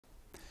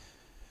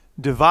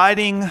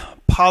Dividing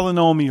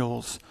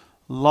polynomials,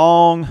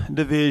 long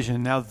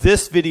division. Now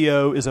this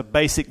video is a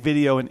basic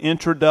video, an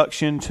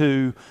introduction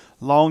to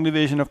long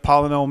division of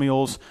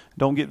polynomials.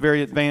 Don't get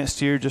very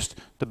advanced here, just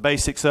the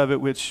basics of it,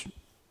 which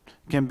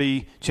can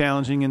be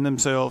challenging in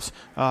themselves.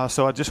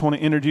 So I just want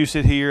to introduce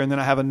it here, and then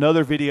I have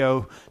another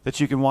video that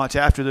you can watch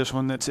after this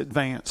one that's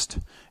advanced,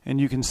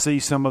 and you can see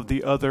some of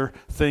the other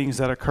things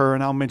that occur,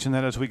 and I'll mention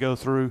that as we go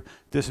through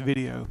this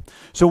video.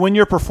 So when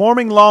you're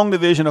performing long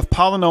division of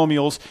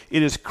polynomials,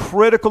 it is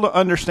critical to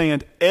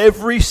understand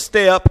every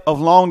step of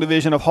long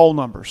division of whole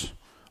numbers.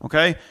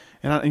 Okay?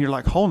 And you're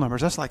like, whole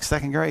numbers? That's like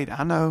second grade.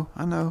 I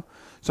know.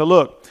 So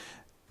look.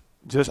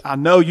 I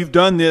know you've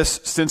done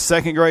this since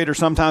second grade or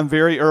sometime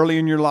very early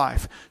in your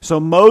life. So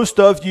most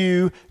of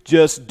you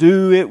just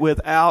do it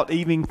without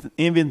even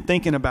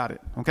thinking about it,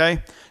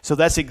 okay? So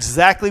that's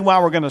exactly why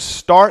we're going to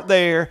start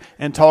there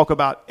and talk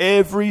about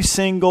every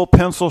single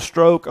pencil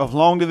stroke of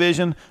long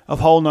division of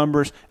whole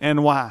numbers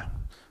and why,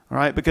 all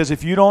right? Because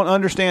if you don't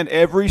understand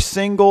every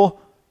single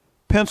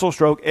pencil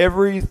stroke,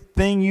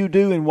 everything you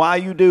do and why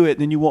you do it,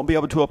 then you won't be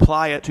able to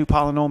apply it to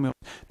polynomials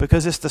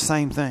because it's the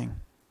same thing.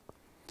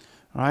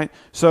 All right.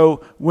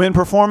 So when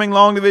performing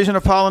long division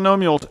of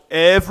polynomials,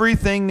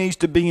 everything needs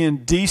to be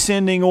in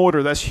descending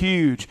order. That's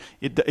huge.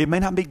 It may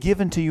not be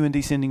given to you in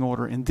descending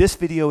order. In this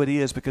video it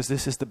is, because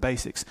this is the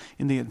basics.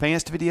 In the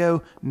advanced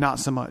video, not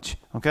so much.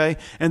 Okay.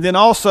 And then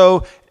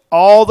also,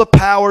 all the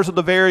powers of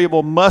the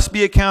variable must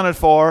be accounted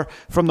for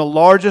from the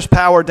largest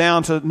power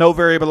down to no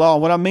variable at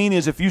all. What I mean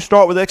is, if you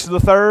start with x to the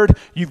third,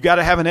 you've got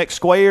to have an x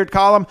squared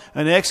column,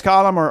 an x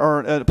column,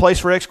 or a place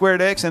for x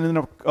squared x, and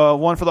then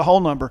one for the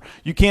whole number.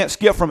 You can't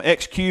skip from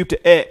x cubed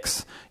to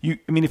x.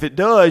 If it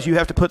does, you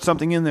have to put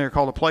something in there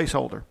called a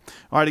placeholder.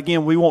 All right,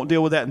 again, we won't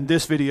deal with that in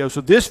this video.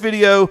 So this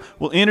video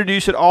will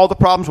introduce it. All the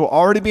problems will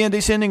already be in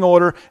descending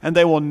order, and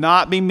they will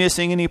not be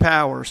missing any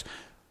powers.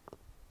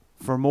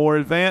 For more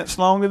advanced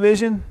long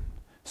division,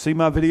 see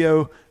my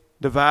video,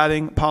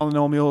 Dividing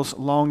Polynomials,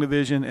 Long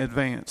Division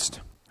Advanced.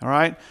 All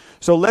right?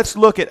 So let's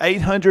look at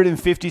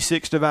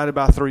 856 divided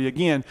by 3.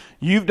 Again,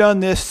 you've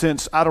done this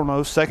since, I don't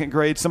know, second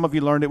grade. Some of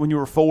you learned it when you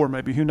were 4,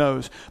 maybe. Who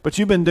knows? But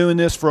you've been doing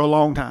this for a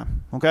long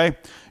time. Okay?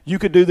 You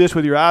could do this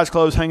with your eyes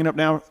closed, hanging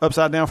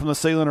upside down from the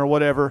ceiling or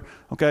whatever.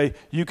 Okay?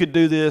 You could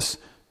do this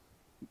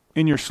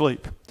in your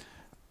sleep.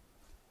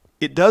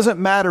 It doesn't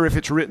matter if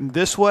it's written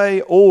this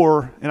way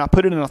or, and I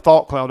put it in a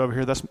thought cloud over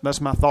here. That's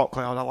my thought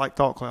cloud. I like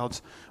thought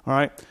clouds. All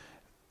right.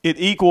 It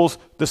equals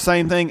the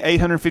same thing,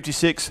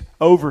 856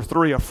 over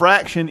 3. A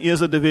fraction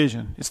is a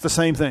division. It's the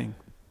same thing.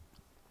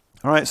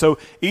 All right. So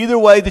either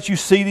way that you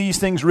see these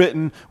things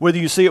written, whether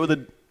you see it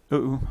with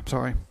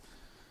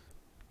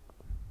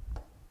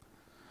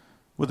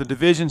with a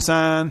division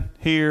sign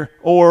here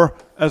or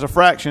as a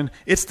fraction,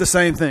 it's the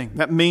same thing.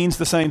 That means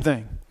the same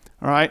thing.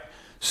 All right.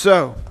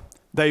 So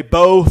they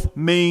both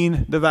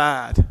mean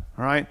divide,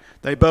 all right?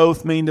 They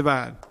both mean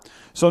divide.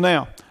 So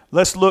now,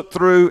 let's look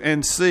through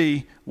and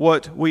see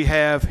what we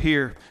have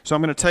here. So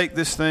I'm going to take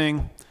this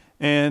thing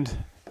and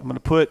I'm going to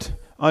put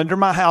under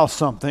my house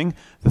something.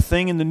 The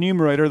thing in the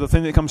numerator, the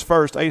thing that comes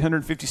first,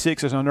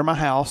 856 is under my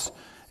house,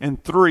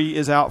 and 3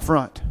 is out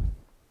front,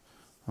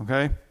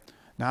 okay?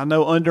 Now, I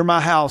know under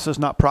my house is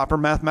not proper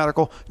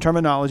mathematical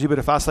terminology, but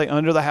if I say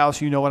under the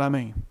house, you know what I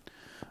mean.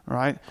 All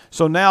right.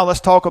 So now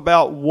let's talk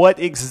about what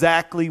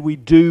exactly we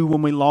do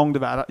when we long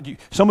divide.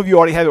 Some of you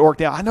already have it worked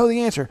out. I know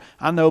the answer.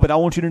 I know, but I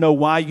want you to know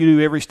why you do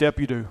every step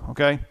you do.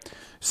 Okay.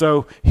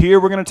 So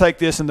here we're going to take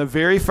this, and the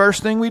very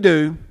first thing we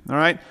do, all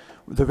right,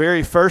 the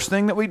very first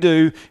thing that we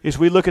do is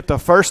we look at the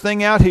first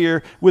thing out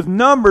here. With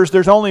numbers,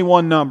 there's only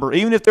one number.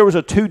 Even if there was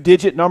a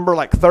 2-digit number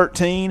like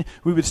 13,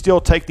 we would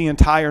still take the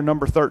entire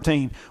number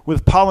 13.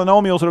 With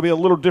polynomials, it'll be a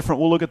little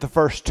different. We'll look at the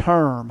first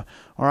term,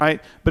 all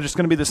right? But it's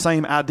going to be the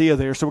same idea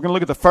there. So we're going to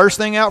look at the first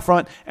thing out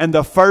front, and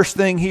the first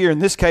thing here, in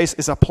this case,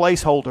 is a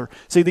placeholder.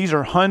 See, these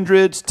are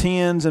hundreds,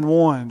 tens, and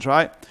ones,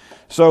 right?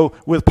 So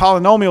with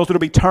polynomials, it'll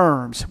be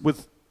terms.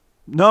 With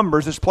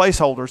numbers, it's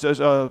placeholders.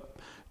 There's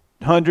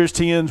hundreds,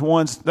 tens,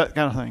 ones, that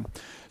kind of thing.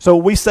 So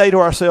we say to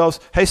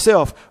ourselves, hey,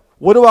 self,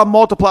 what do I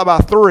multiply by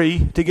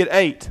 3 to get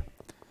 8?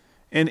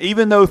 And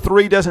even though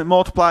 3 doesn't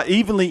multiply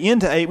evenly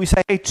into 8, we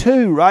say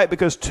 2, right?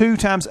 Because 2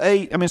 times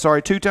 3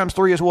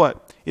 is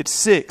what? It's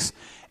 6.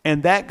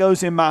 And that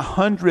goes in my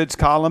hundreds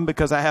column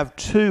because I have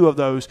 2 of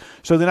those.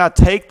 So then I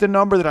take the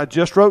number that I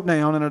just wrote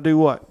down and I do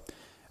what?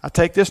 I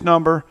take this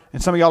number,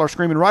 and some of y'all are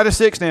screaming, write a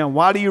 6 down.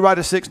 Why do you write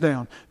a 6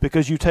 down?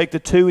 Because you take the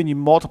 2 and you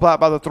multiply it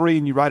by the 3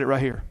 and you write it right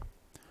here.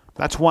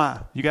 That's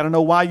why. You got to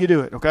know why you do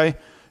it, okay?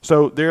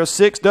 So there a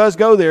 6 does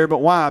go there, but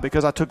why?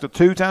 Because I took the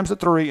 2 times the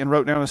 3 and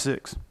wrote down a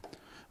 6.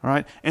 All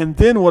right? And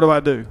then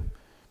what do?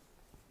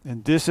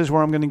 And this is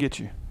where I'm going to get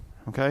you,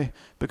 okay?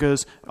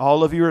 Because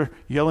all of you are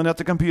yelling at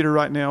the computer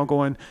right now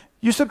going,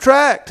 you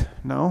subtract.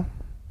 No.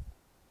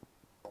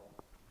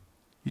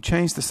 You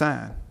change the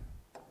sign.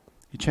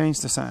 You change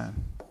the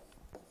sign.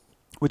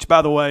 Which,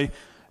 by the way,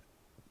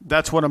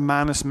 that's what a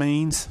minus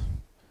means.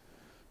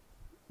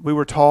 We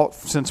were taught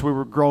since we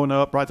were growing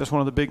up, right? That's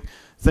one of the big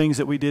things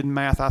that we did in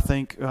math, I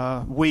think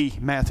we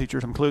math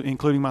teachers,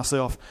 including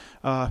myself,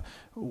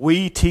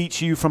 we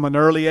teach you from an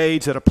early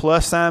age that a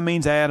plus sign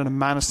means add and a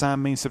minus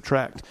sign means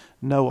subtract.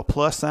 No, a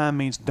plus sign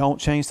means don't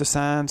change the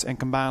signs and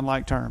combine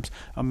like terms.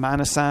 A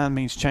minus sign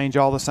means change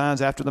all the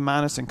signs after the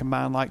minus and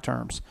combine like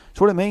terms.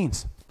 That's what it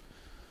means.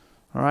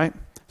 All right?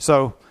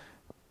 So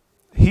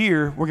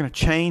here we're going to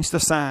change the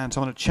sign.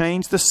 So I'm going to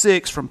change the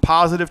 6 from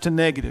positive to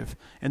negative.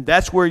 And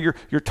that's where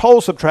you're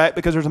told subtract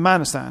because there's a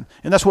minus sign.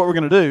 And that's what we're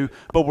going to do,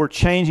 but we're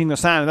changing the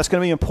sign. And that's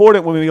going to be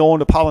important when we go on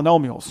to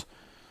polynomials,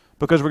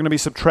 because we're going to be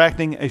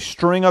subtracting a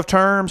string of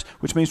terms,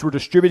 which means we're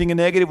distributing a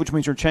negative, which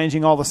means we're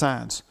changing all the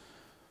signs.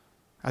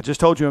 I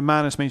just told you a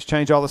minus means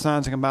change all the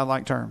signs and combine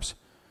like terms.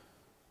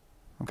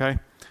 Okay?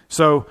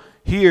 So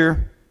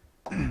here,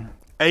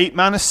 8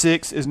 minus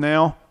 6 is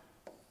now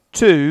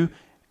 2.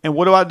 And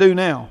what do I do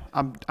now?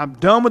 I'm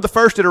done with the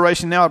first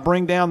iteration. Now I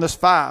bring down this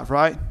 5,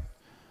 right?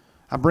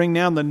 I bring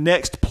down the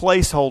next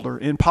placeholder.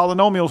 In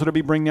polynomials, it'll be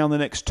bring down the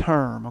next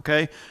term,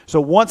 okay? So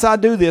once I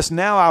do this,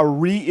 now I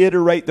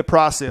reiterate the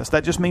process.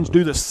 That just means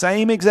do the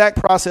same exact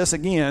process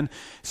again.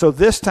 So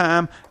this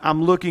time,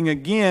 I'm looking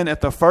again at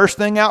the first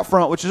thing out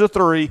front, which is a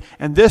 3,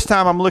 and this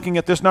time I'm looking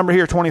at this number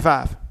here,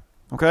 25,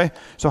 okay?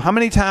 So how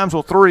many times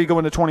will 3 go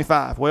into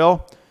 25?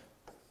 Well,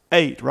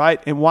 8,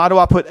 right? And why do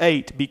I put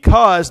 8?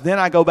 Because then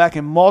I go back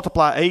and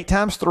multiply 8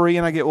 times 3,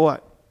 and I get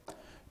what?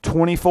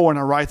 24, and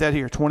I write that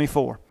here,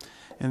 24.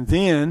 And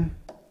then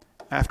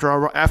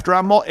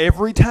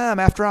every time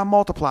after I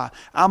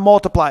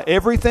multiply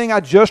everything I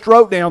just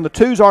wrote down. The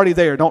 2's already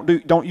there.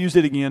 Don't use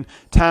it again.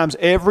 Times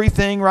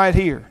everything right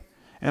here,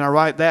 and I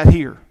write that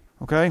here.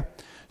 Okay,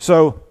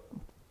 so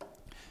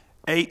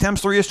 8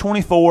 times 3 is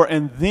 24,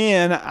 and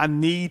then I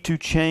need to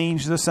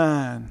change the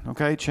sign.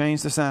 Okay,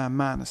 change the sign,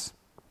 minus.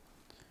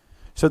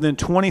 So then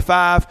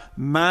 25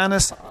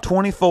 minus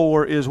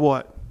 24 is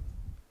what?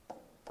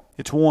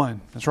 It's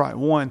 1. That's right,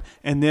 1.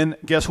 And then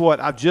guess what?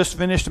 I've just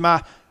finished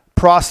my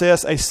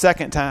process a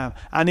second time.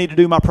 I need to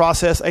do my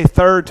process a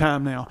third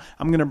time now.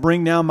 I'm going to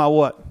bring down my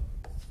what?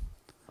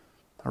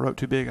 I wrote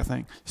too big, I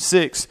think.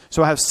 6.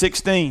 So I have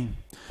 16.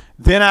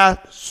 Then I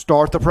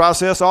start the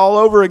process all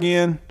over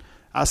again.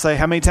 I say,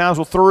 how many times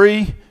will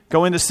 3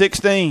 go into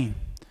 16?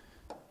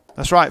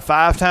 That's right,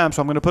 5 times.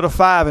 So I'm going to put a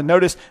 5. And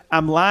notice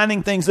I'm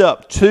lining things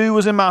up. 2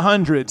 was in my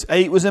hundreds.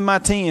 8 was in my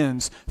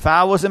tens.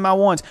 5 was in my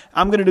ones.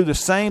 I'm going to do the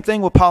same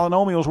thing with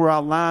polynomials where I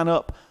line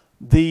up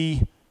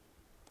the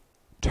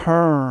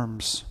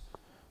terms.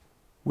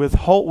 With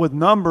whole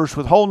numbers,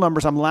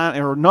 I'm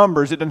lining, or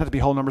numbers, it doesn't have to be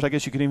whole numbers. I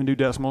guess you could even do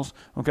decimals.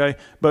 Okay,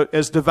 but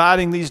as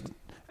dividing these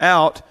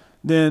out,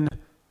 then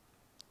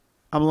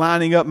I'm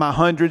lining up my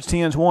hundreds,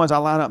 tens, ones. I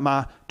line up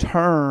my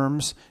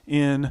terms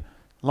in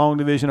long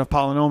division of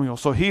polynomials.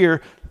 So here,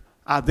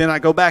 then I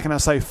go back and I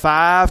say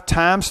 5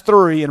 times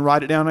 3 and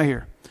write it down right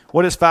here.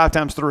 What is 5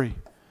 times 3?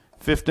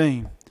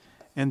 15.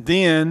 And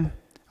then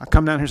I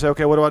come down here and say,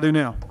 okay, what do I do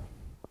now?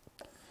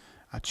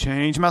 I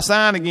change my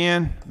sign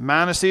again,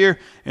 minus here.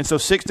 And so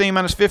 16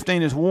 minus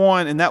 15 is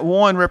 1, and that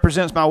 1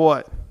 represents my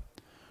what?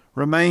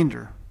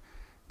 Remainder.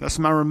 That's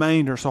my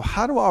remainder. So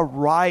how do I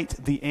write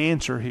the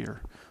answer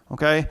here?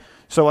 Okay?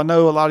 So I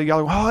know a lot of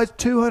y'all go, oh, it's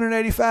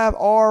 285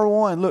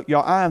 R1. Look,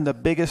 y'all, I am the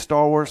biggest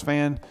Star Wars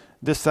fan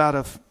this side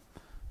of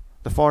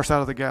the far side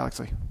of the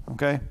galaxy,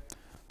 okay?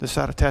 This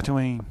side of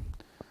Tatooine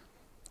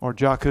or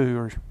Jakku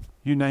or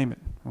you name it,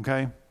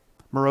 okay?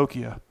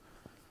 Marokkia.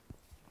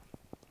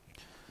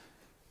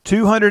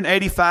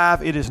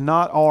 285, it is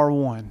not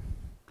R1.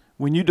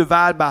 When you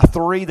divide by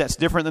 3, that's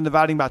different than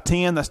dividing by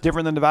 10. That's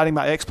different than dividing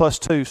by x plus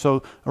 2.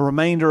 So a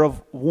remainder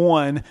of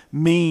 1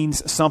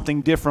 means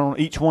something different on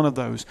each one of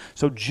those.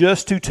 So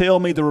just to tell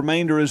me the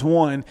remainder is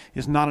 1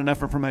 is not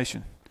enough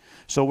information.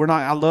 So we're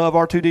not. I love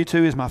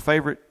R2-D2. Is my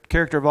favorite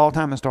character of all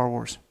time in Star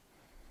Wars.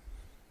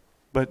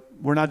 But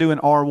we're not doing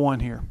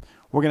R1 here.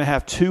 We're going to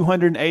have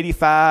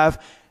 285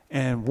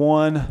 and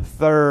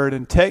 1/3,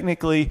 and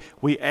technically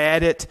we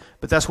add it,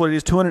 but that's what it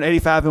is,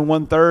 285 and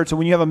 1/3. So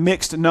when you have a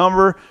mixed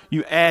number,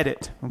 you add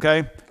it,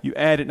 okay? You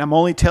add it, and I'm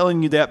only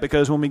telling you that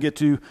because when we get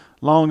to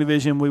long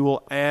division, we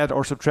will add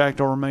or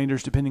subtract our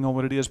remainders depending on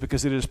what it is,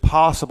 because it is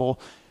possible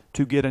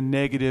to get a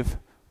negative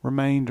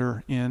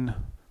remainder in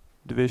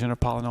division of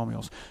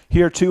polynomials.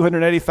 Here,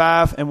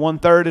 285 and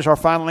 1/3 is our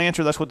final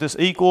answer. That's what this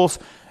equals,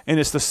 and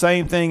it's the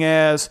same thing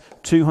as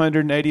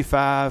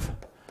 285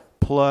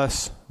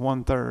 plus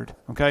 1/3.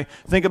 Okay,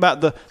 think about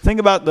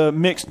the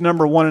mixed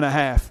number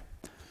 1.5.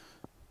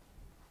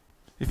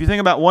 If you think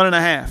about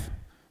 1.5,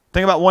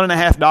 think about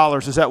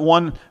 $1.50. Is that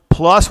 1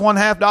 plus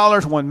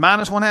 $1.50, 1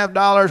 minus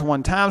 $1.50,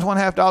 1 times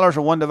 $1.50,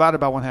 or 1 divided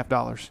by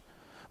 $1.50?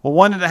 Well,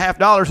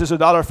 $1.50 is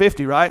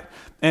 $1.50, right?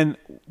 And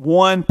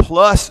 1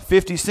 plus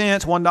 50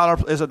 cents,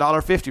 $1 is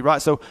 $1.50,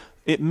 right? So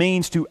it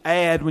means to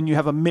add when you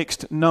have a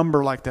mixed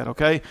number like that,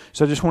 okay?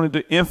 So I just wanted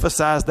to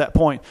emphasize that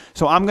point.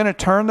 So I'm going to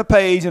turn the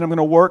page and I'm going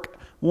to work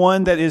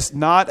one that is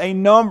not a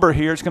number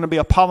here. It's going to be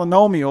a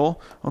polynomial,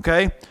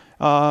 okay?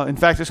 In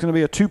fact, it's going to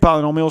be 2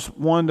 polynomials,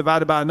 one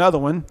divided by another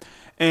one.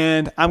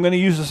 And I'm going to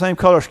use the same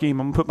color scheme.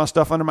 I'm going to put my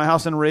stuff under my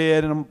house in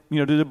red, and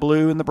I'm do the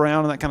blue and the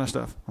brown and that kind of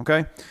stuff.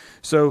 Okay,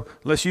 so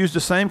let's use the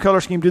same color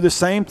scheme. Do the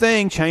same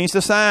thing. Change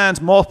the signs.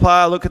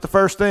 Multiply. Look at the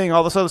first thing.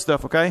 All this other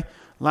stuff. Okay,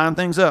 line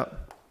things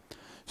up.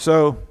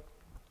 So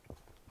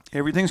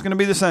everything's going to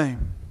be the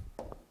same.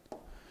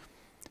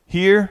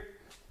 Here,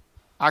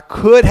 I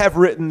could have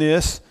written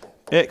this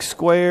x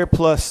squared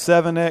plus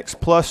 7x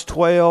plus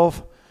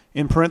 12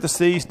 in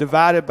parentheses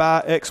divided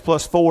by x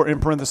plus 4 in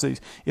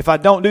parentheses. If I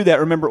don't do that,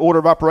 remember order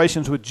of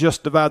operations would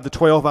just divide the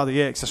 12 by the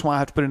x. That's why I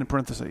have to put it in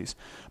parentheses.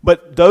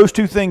 But those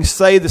two things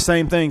say the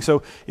same thing.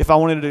 So if I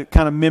wanted to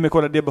kind of mimic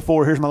what I did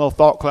before, here's my little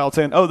thought cloud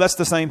saying, oh, that's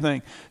the same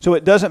thing. So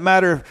it doesn't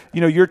matter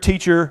if your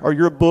teacher or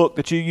your book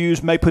that you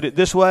use may put it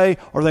this way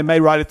or they may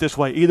write it this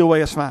way. Either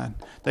way is fine.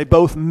 They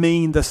both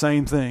mean the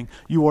same thing.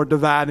 You are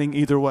dividing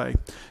either way.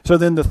 So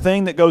then the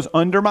thing that goes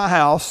under my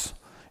house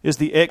is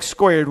the x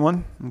squared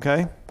one,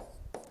 okay?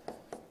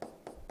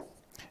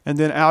 And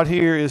then out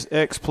here is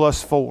x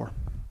plus 4.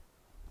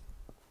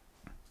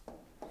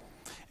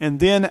 And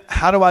then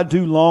how do I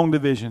do long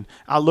division?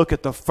 I look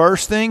at the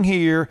first thing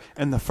here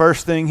and the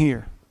first thing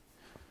here.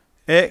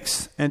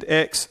 X and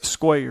x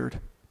squared.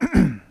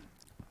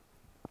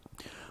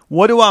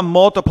 What do I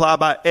multiply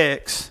by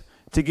x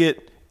to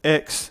get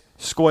x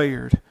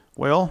squared?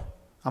 Well,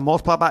 I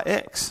multiply by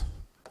x,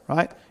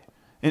 right?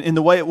 And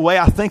the way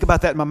I think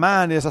about that in my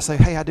mind is I say,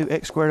 hey, I do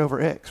x squared over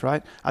x,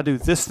 right? I do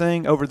this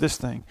thing over this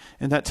thing.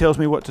 And that tells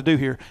me what to do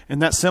here.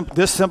 And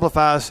this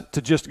simplifies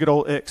to just good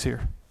old x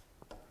here.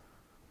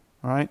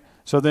 All right?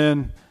 So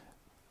then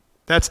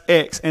that's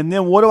x. And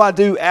then what do I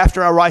do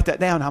after I write that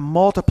down? I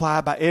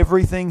multiply by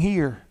everything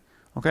here.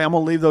 Okay, I'm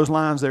going to leave those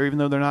lines there even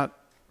though they're not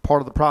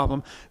part of the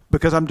problem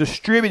because I'm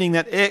distributing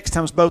that x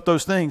times both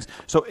those things.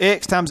 So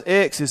x times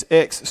x is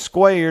x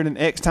squared and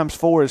x times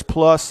 4 is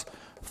plus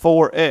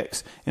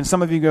 4x. And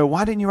some of you go,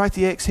 why didn't you write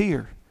the x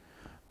here?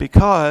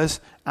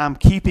 Because I'm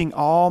keeping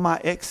all my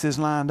x's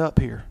lined up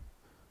here.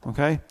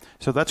 Okay?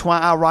 So that's why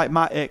I write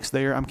my x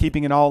there. I'm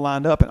keeping it all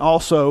lined up. And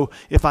also,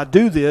 if I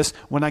do this,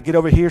 when I get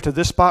over here to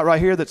this spot right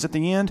here that's at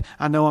the end,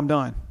 I know I'm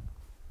done.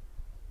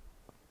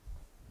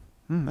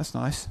 That's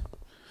nice.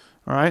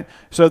 All right?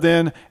 So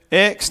then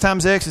x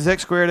times x is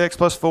x squared, x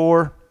plus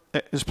 4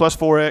 is plus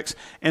 4x.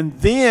 And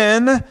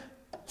then...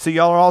 see,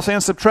 y'all are all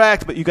saying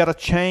subtract, but you got to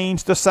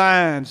change the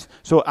signs.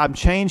 So I'm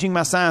changing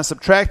my signs.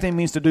 Subtracting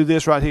means to do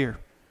this right here.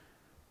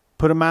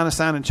 Put a minus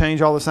sign and change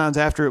all the signs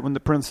after it when the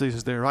parentheses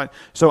is there, right?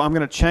 So I'm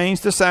going to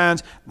change the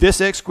signs. This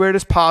x squared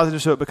is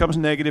positive, so it becomes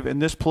negative, and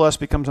this plus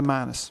becomes a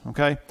minus,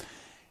 okay?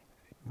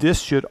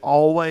 This should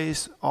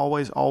always,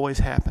 always, always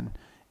happen.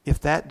 If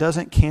that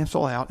doesn't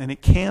cancel out, and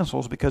it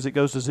cancels because it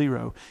goes to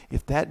 0,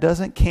 if that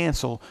doesn't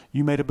cancel,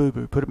 you made a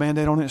boo-boo. Put a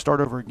Band-Aid on it and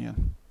start over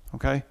again,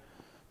 okay?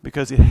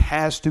 Because it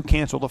has to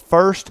cancel. The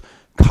first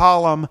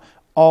column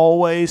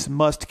always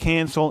must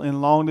cancel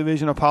in long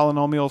division of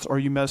polynomials or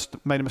you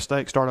made a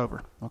mistake, start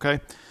over. Okay?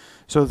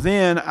 So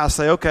then I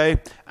say, okay,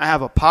 I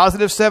have a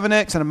positive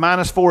 7x and a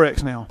minus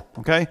 4x now.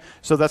 Okay?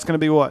 So that's going to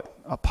be what?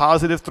 A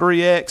positive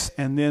 3x,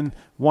 and then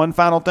one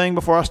final thing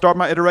before I start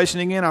my iteration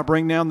again, I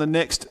bring down the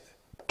next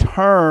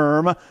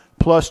term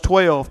plus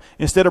 12.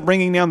 Instead of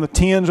bringing down the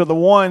 10s or the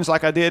 1s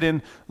like I did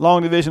in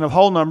long division of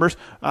whole numbers,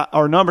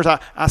 or numbers,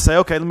 I say,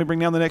 okay, let me bring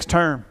down the next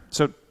term.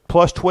 So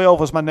plus 12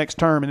 was my next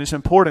term, and it's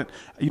important.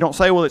 You don't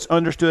say, well, it's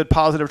understood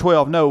positive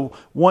 12. No,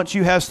 once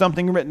you have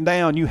something written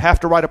down, you have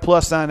to write a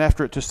plus sign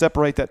after it to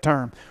separate that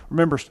term.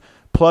 Remember,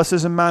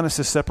 pluses and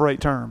minuses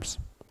separate terms.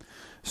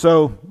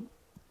 So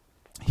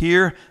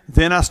here,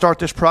 then I start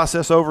this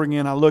process over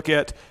again. I look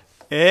at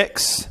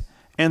x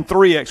and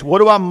 3x. What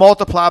do I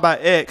multiply by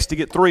x to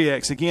get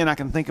 3x? Again, I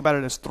can think about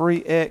it as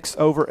 3x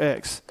over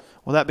x.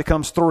 Well, that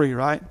becomes 3,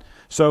 right?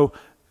 So,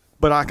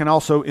 but I can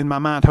also, in my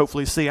mind,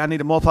 hopefully see I need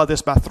to multiply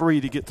this by 3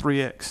 to get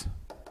 3x.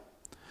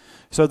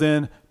 So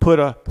then put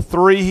a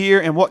 3 here,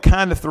 and what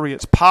kind of 3?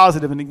 It's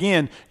positive. And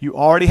again, you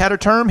already had a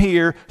term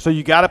here, so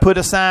you got to put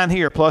a sign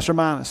here, plus or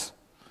minus.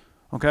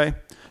 Okay?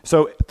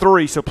 So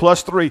 3, so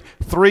plus 3.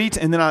 3,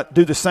 and then I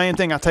do the same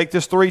thing. I take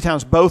this 3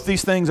 times both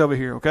these things over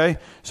here, okay?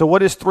 So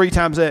what is 3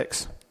 times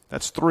x?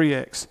 That's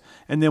 3x.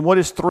 And then what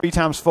is 3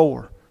 times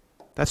 4?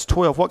 That's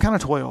 12. What kind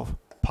of 12?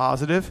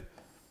 Positive.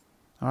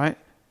 All right?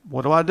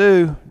 What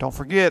do? Don't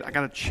forget, I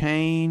got to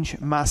change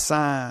my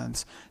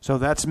signs. So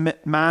that's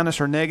minus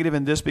or negative,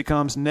 and this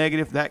becomes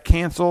negative. That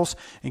cancels.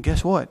 And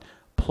guess what?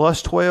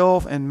 Plus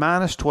 12 and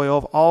minus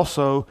 12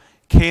 also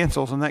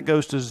cancels, and that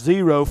goes to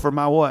 0 for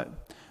my what?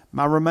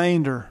 My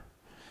remainder.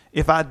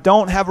 If I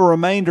don't have a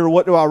remainder,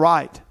 what do I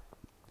write?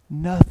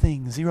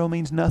 Nothing. 0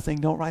 means nothing.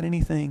 Don't write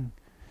anything.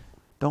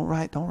 Don't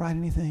write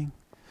anything.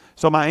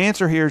 So my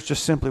answer here is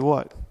just simply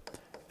what?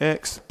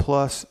 X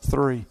plus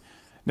 3.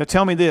 Now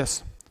tell me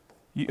this.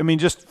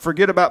 Just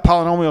forget about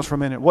polynomials for a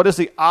minute. What is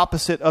the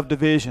opposite of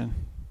division?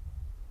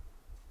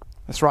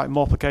 That's right,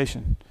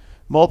 multiplication.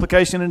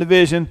 Multiplication and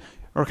division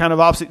are kind of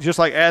opposite, just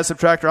like add,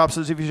 subtract are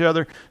opposites of each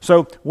other.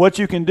 So what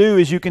you can do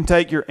is you can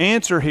take your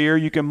answer here,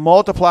 you can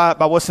multiply it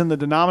by what's in the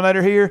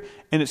denominator here,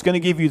 and it's going to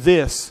give you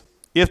this.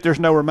 if there's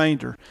no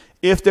remainder.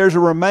 If there's a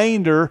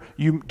remainder,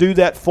 you do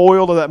that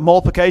FOIL or that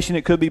multiplication.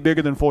 It could be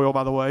bigger than FOIL,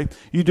 by the way.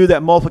 You do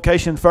that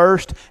multiplication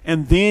first,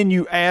 and then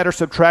you add or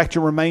subtract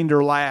your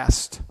remainder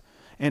last.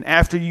 And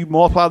after you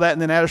multiply that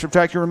and then add or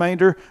subtract your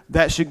remainder,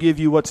 that should give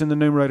you what's in the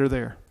numerator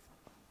there.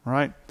 All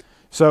right?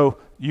 So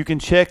you can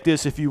check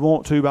this if you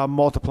want to by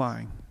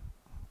multiplying.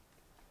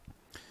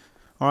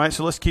 All right,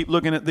 so let's keep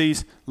looking at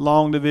these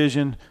long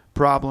division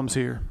problems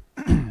here.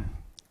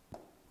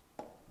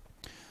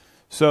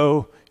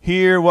 So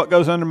here, what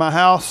goes under my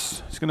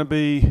house is going to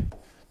be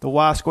the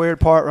y squared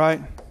part,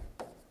 right?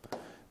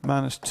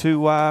 Minus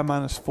 2y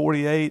minus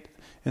 48,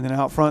 and then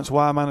out front's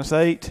y minus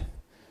 8.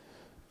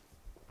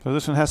 So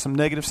this one has some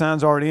negative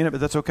signs already in it, but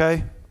that's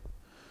okay.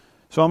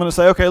 So I'm going to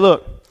say, okay,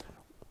 look.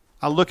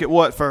 I look at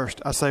what first?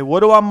 I say,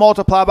 what do I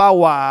multiply by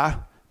y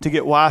to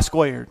get y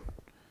squared?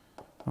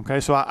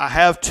 Okay, so I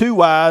have 2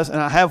 y's and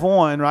I have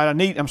 1, right? I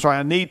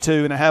need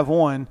 2 and I have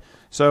 1.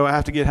 So I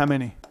have to get how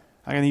many?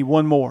 I need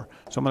 1 more.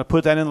 So I'm going to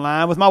put that in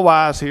line with my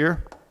y's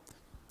here.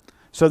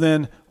 So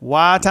then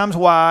y times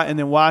y and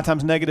then y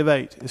times negative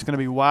 8. It's going to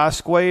be y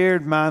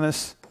squared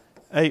minus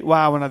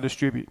 8y when I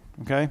distribute.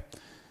 Okay.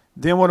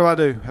 Then what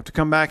do? I have to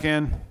come back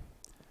in,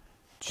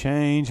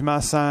 change my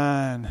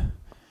sign.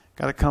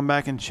 Got to come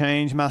back and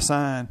change my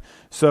sign.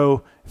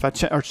 So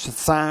if or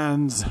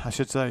signs, I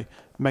should say,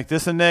 make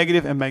this a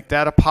negative and make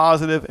that a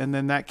positive, and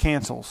then that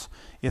cancels.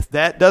 If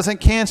that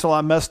doesn't cancel,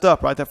 I messed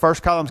up, right? That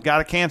first column's got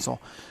to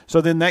cancel. So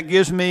then that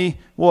gives me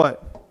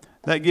what?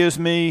 That gives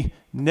me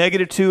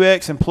negative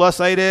 2x and plus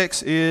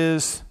 8x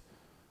is,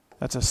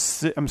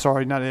 I'm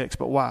sorry, not x,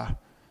 but y.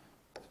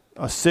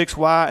 A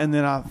 6y, and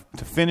then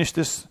to finish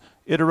this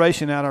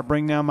iteration out, I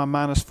bring down my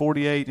minus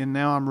 48, and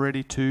now I'm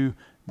ready to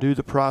do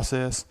the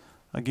process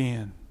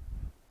again.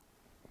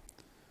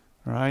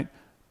 All right?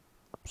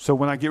 So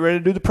when I get ready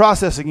to do the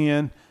process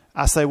again,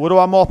 I say, what do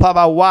I multiply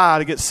by y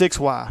to get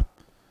 6y?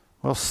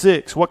 Well,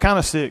 6. What kind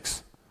of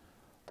 6?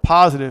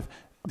 Positive.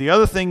 The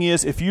other thing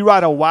is, if you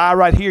write a y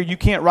right here, you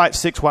can't write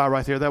 6y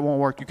right there. That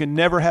won't work. You can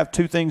never have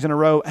 2 things in a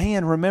row.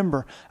 And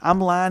remember, I'm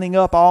lining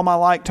up all my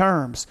like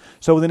terms.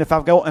 So then if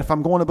I'm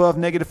going above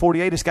negative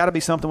 48, it's got to be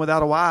something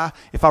without a y.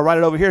 If I write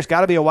it over here, it's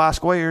got to be a y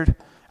squared.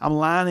 I'm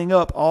lining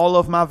up all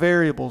of my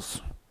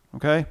variables.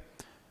 Okay?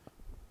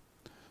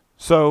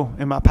 So,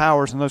 in my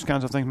powers and those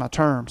kinds of things, my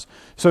terms.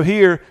 So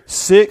here,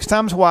 6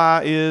 times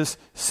y is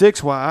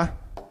 6y.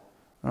 All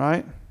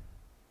right?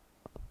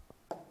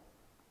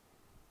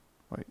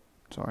 Wait,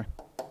 sorry.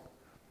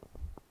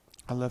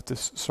 I left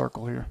this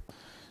circle here.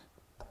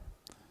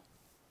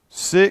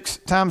 6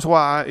 times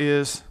y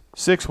is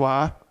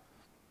 6y.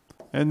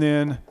 And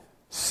then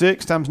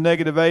 6 times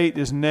negative 8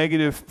 is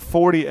negative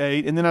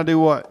 48. And then I do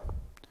what?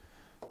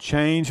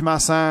 Change my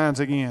signs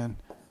again.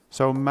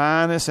 So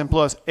minus and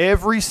plus.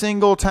 Every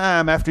single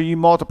time after you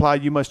multiply,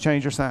 you must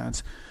change your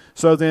signs.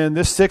 So then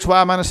this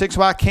 6y minus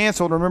 6y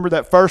canceled. Remember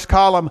that first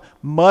column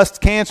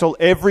must cancel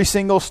every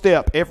single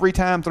step, every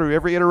time through,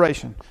 every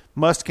iteration.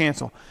 Must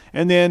cancel.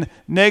 And then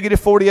negative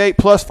 48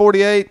 plus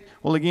 48.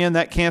 Well, again,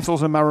 that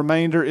cancels, and my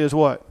remainder is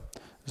what?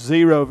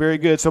 0. Very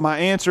good. So my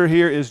answer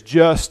here is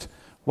just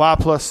y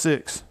plus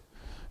 6.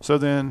 So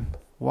then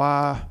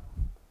y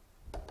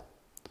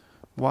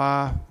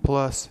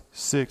plus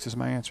 6 is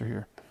my answer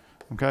here.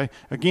 Okay.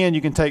 Again, you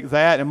can take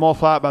that and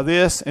multiply it by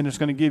this, and it's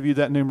going to give you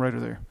that numerator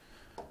there.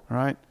 All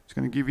right. It's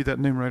going to give you that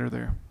numerator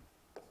there.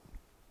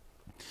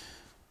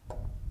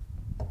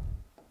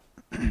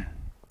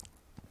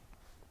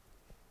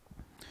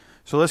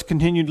 So let's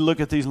continue to look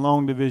at these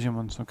long division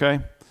ones.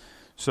 Okay.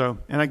 So,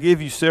 and I give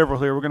you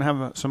several here. We're going to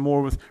have some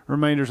more with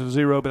remainders of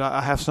 0, but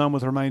I have some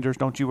with remainders.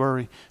 Don't you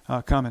worry,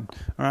 coming.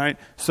 All right.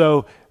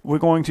 So we're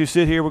going to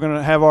sit here. We're going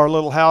to have our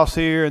little house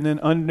here, and then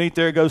underneath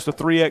there goes the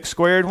 3x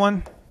squared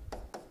one.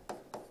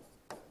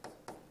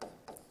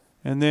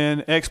 And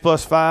then x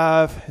plus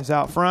 5 is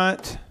out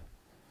front.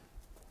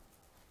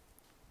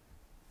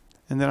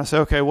 And then I say,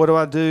 okay, what do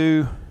I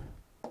do?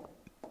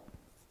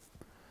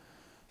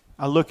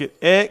 I look at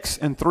x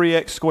and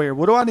 3x squared.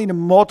 What do I need to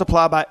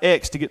multiply by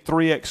x to get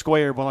 3x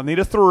squared? Well, I need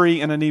a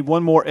 3 and I need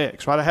 1 more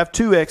x, right? I have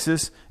 2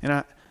 x's,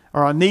 and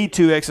I need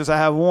 2 x's. I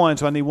have 1,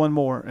 so I need 1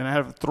 more. And I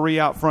have 3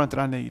 out front that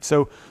I need.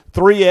 So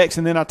 3x,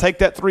 and then I take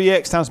that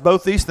 3x times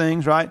both these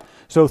things, right?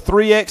 So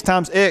 3x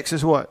times x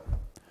is what?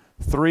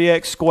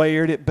 3x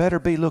squared. It better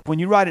be. Look, when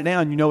you write it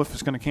down, you know if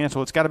it's going to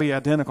cancel. It's got to be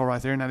identical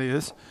right there, and that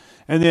is.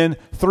 And then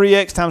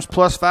 3x times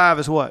plus 5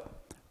 is what?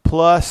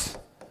 Plus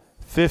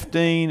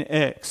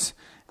 15x.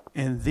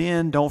 And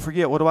then don't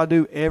forget, what do I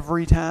do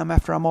every time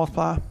after I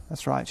multiply?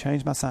 That's right,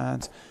 change my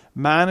signs.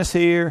 Minus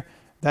here,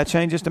 that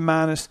changes to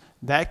minus.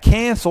 That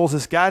cancels.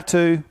 It's got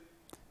to.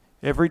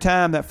 Every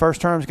time that first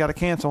term's got to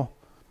cancel.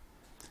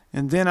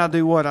 And then I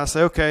do what? I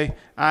say, okay,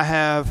 I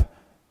have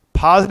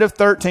positive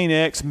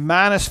 13x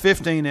minus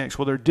 15x.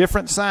 Well, they're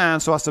different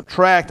signs, so I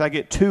subtract. I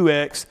get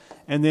 2x,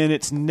 and then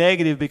it's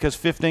negative because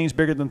 15 is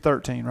bigger than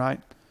 13, right?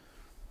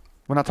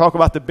 When I talk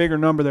about the bigger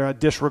number there, I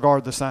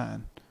disregard the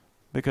sign.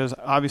 because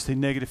obviously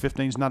negative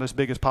 15 is not as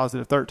big as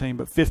positive 13,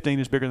 but 15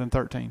 is bigger than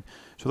 13.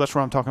 So that's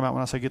what I'm talking about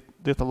when I say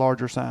get the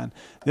larger sign.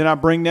 Then I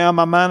bring down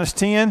my minus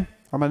 10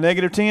 or my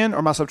negative 10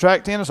 or my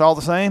subtract 10. It's all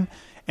the same.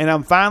 And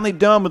I'm finally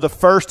done with the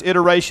first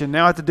iteration.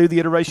 Now I have to do the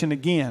iteration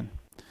again.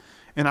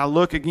 And I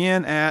look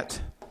again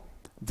at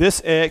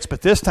this x,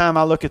 but this time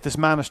I look at this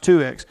minus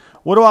 2x.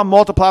 What do I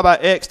multiply by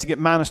x to get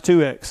minus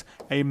 2x?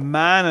 A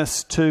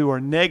minus 2 or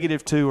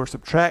negative 2 or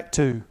subtract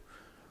 2.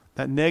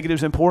 That negative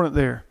is important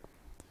there.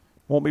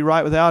 Won't be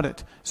right without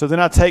it. So then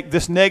I take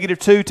this negative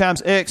 2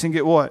 times x and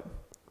get what?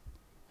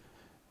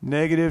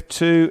 Negative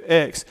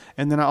 2x.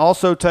 And then I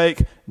also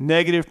take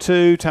negative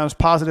 2 times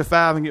positive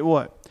 5 and get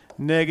what?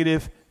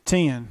 Negative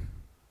 10.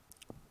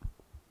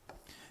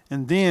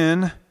 And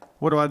then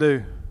what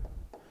do?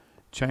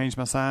 Change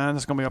my sign.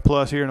 It's going to be a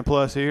plus here and a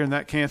plus here, and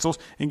that cancels.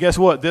 And guess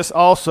what? This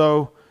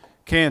also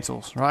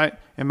cancels, right?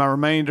 And my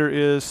remainder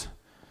is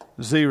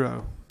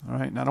 0. All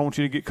right. Now I don't want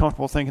you to get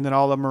comfortable thinking that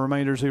all of them are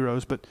remainder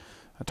zeros, but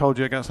I told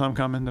you I got some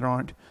coming that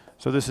aren't.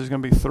 So this is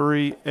going to be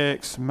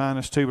 3x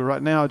minus 2. But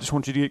right now I just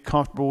want you to get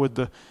comfortable with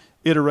the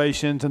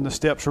iterations and the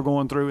steps we're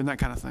going through and that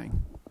kind of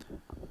thing.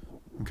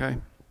 Okay.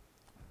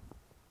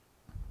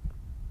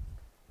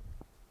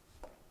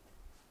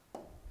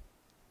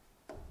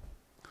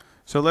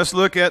 So let's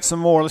look at some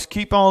more. Let's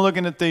keep on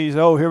looking at these.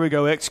 Oh, here we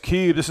go. X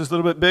cubed. This is a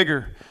little bit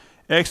bigger.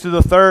 X to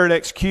the third,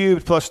 x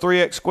cubed plus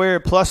 3x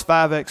squared plus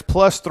 5x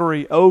plus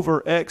 3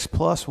 over x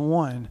plus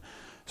 1.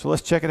 So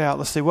let's check it out.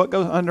 Let's see what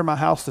goes under my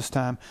house this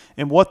time.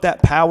 And what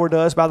that power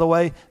does, by the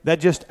way,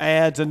 that just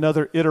adds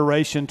another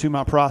iteration to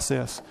my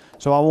process.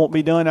 So I won't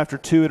be done after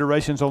 2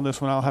 iterations on this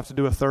one. I'll have to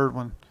do a third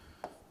one.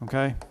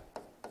 Okay?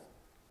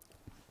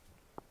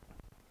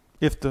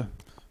 If the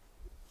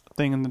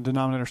thing in the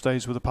denominator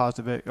stays with a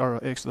positive x,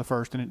 or x to the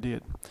first, and it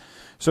did.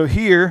 So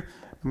here,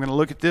 I'm going to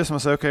look at this and I'll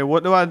say, okay,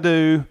 what do I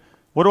do?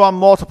 What do I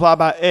multiply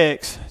by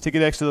x to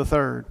get x to the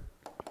third?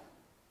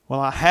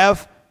 Well,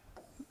 I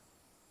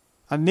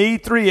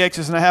need 3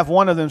 x's and I have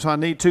one of them, so I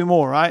need 2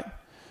 more, right?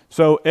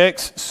 So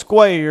x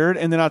squared,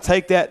 and then I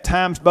take that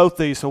times both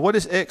these. So what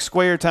is x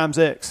squared times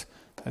x?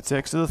 That's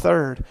x to the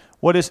third.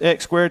 What is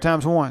x squared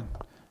times 1?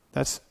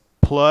 That's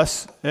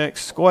plus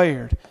x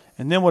squared.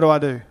 And then what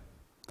do?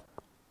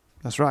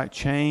 That's right,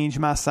 change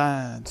my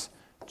signs.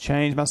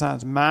 Change my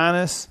signs.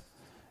 Minus,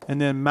 and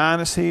then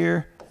minus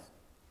here.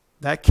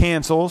 That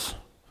cancels.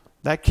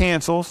 That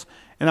cancels.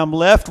 And I'm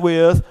left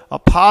with a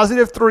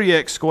positive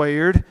 3x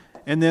squared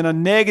and then a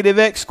negative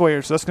x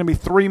squared. So that's going to be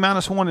 3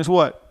 minus 1 is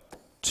what?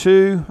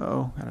 2.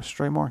 Oh, got a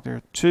stray mark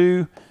there.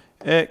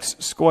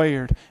 2x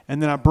squared.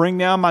 And then I bring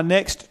down my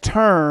next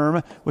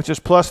term, which is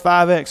plus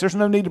 5x. There's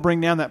no need to bring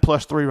down that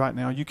plus 3 right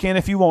now. You can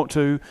if you want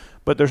to,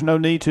 but there's no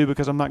need to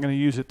because I'm not going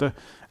to use it.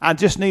 I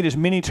just need as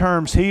many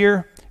terms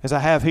here as I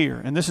have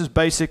here. And this is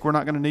basic. We're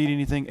not going to need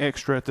anything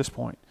extra at this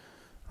point.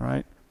 All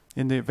right?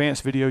 In the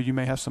advanced video, you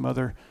may have some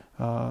other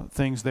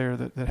things there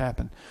that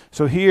happen.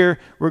 So here,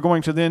 we're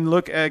going to then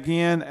look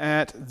again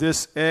at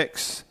this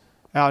x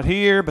out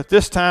here, but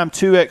this time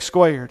 2x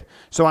squared.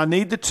 So I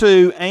need the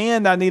 2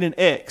 and I need an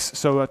x.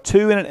 So a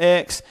 2 and an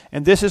x,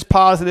 and this is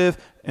positive,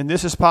 and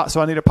this is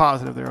so I need a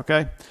positive there,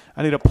 okay?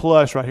 I need a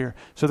plus right here.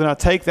 So then I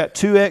take that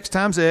 2x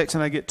times x,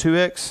 and I get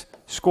 2x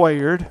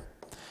squared.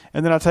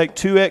 And then I take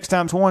 2x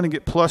times 1 and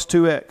get plus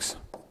 2x.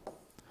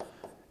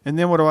 And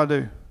then what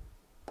do?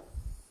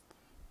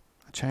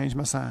 I change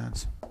my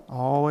signs.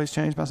 Always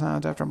change my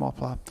signs after I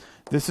multiply.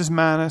 This is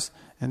minus,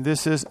 and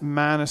this is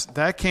minus.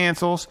 That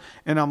cancels,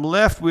 and I'm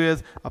left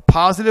with a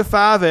positive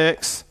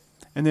 5x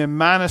and then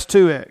minus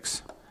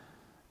 2x.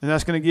 And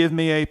that's going to give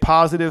me a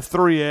positive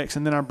 3x,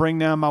 and then I bring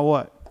down my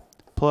what?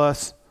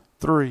 Plus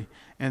 3.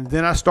 And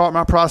then I start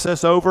my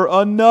process over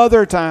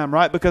another time,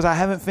 right? Because I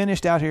haven't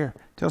finished out here.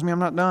 Tells me I'm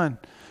not done.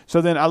 So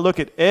then I look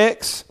at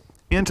x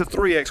into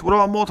 3x. What do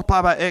I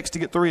multiply by x to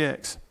get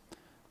 3x?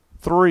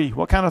 3.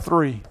 What kind of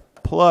 3?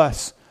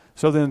 Plus.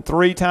 So then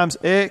 3 times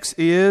x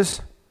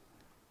is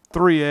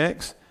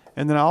 3x.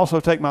 And then I also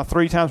take my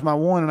 3 times my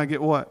 1 and I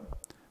get what?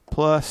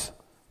 Plus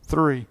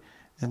 3.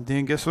 And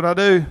then guess what I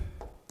do?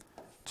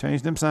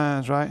 Change them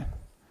signs, right?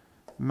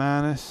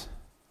 Minus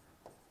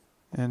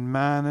and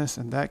minus,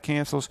 and that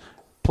cancels.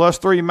 Plus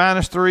 3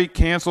 minus 3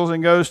 cancels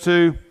and goes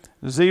to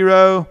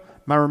 0.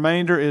 My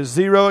remainder is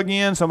 0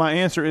 again, so my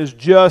answer is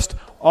just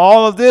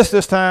all of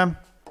this time.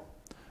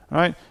 All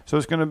right? So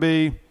it's going to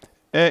be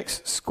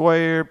x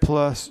squared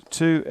plus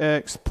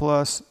 2x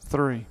plus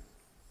 3.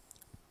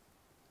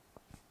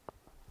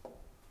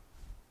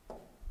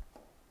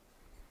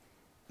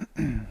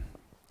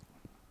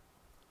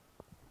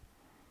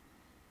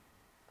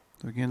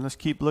 So again, let's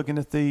keep looking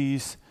at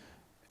these.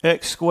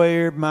 X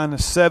squared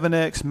minus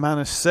 7x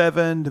minus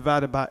 7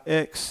 divided by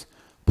x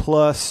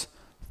plus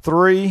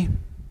 3.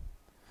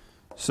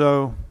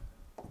 So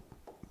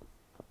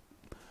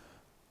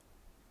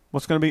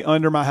what's going to be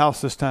under my house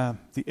this time?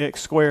 The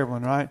x squared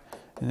one, right?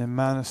 And then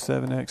minus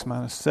 7x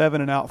minus 7.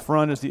 And out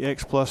front is the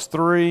x plus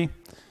 3.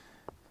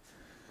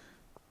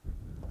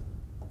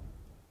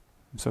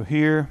 So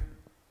here,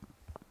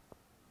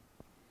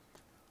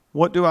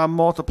 what do I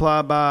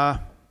multiply by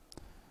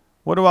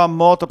what do I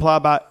multiply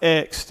by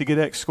x to get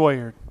x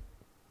squared?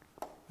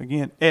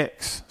 Again,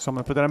 x. So I'm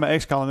going to put that in my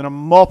x column. Then I'm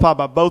going to multiply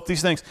by both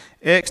these things.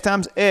 X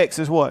times x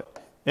is what?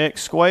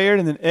 X squared.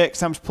 And then x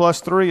times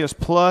plus 3 is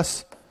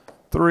plus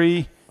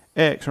 3x.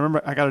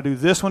 Remember, I got to do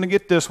this one to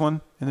get this one.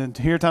 And then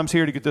here times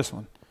here to get this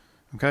one.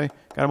 Okay?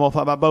 Got to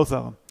multiply by both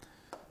of them.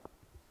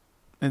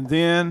 And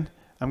then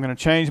I'm going to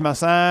change my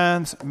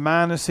signs.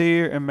 Minus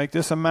here and make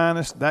this a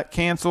minus. That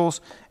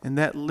cancels. And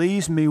that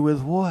leaves me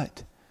with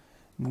what?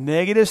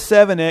 Negative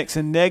 7x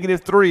and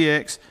negative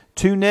 3x.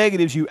 Two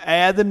negatives, you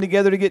add them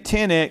together to get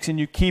 10x, and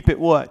you keep it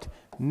what?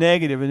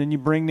 Negative. And then you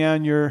bring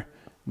down your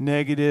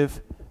negative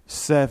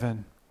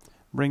 7.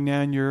 Bring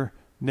down your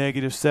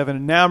negative 7.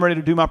 And now I'm ready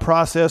to do my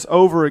process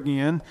over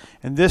again.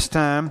 And this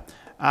time,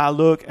 I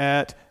look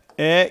at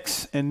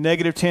x and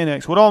negative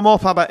 10x. What do I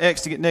multiply by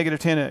x to get negative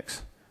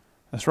 10x?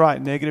 That's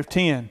right, negative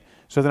 10.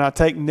 So then I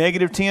take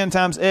negative 10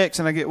 times x,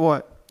 and I get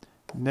what?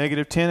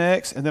 Negative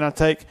 10x. And then I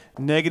take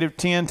negative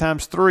 10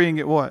 times 3 and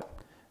get what?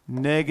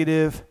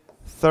 Negative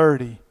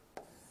 30.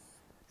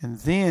 And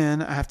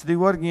then I have to do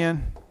what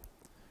again?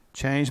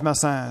 Change my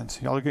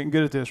signs. Y'all are getting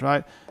good at this,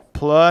 right?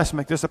 Plus,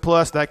 make this a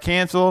plus. That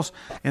cancels.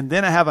 And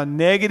then I have a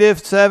negative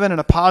 7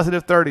 and a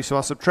positive 30. So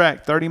I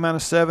subtract. 30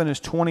 minus 7 is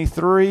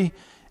 23.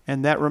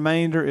 And that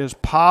remainder is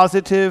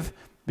positive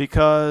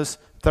because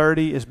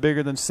 30 is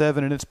bigger than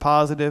 7 and it's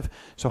positive.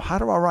 So how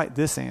do I write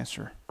this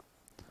answer?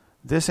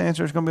 This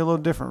answer is going to be a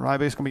little different, right?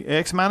 But it's going to be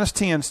x minus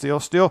 10 still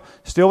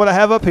what I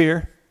have up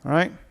here, all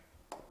right?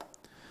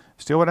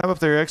 Still what I have up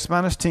there, x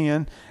minus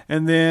 10.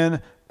 And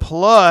then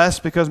plus,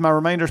 because my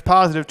remainder is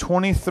positive,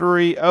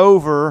 23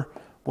 over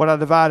what I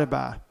divided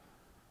by,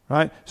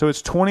 right? So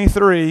it's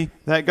 23.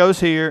 That goes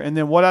here. And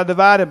then what I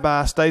divided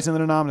by stays in the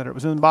denominator. It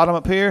was in the bottom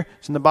up here.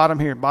 It's in the bottom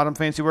here. Bottom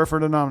fancy word for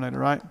denominator,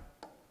 right?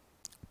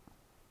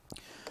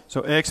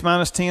 So x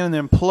minus 10 and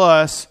then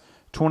plus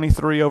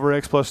 23 over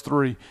x plus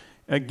 3.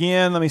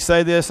 Again, let me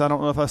say this. I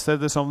don't know if I said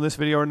this on this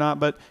video or not,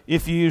 but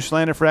if you use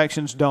slanted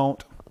fractions,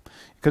 don't.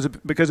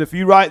 Because if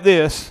you write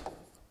this,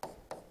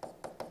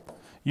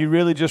 you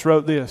really just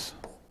wrote this.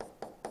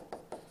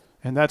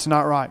 And that's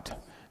not right.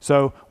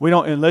 So we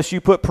don't, unless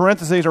you put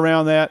parentheses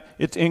around that,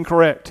 it's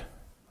incorrect.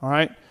 All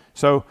right?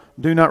 So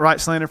do not write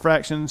slanted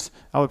fractions.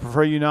 I would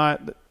prefer you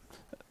not.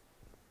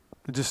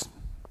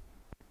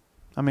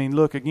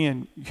 Look,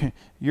 again,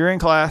 you're in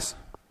class,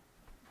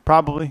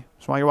 probably.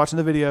 That's why you're watching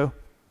the video.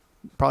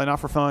 Probably not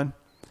for fun.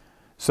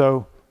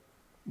 So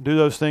do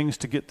those things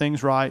to get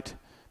things right.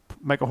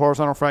 Make a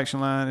horizontal fraction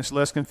line. It's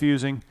less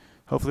confusing.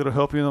 Hopefully it'll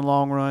help you in the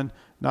long run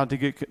not to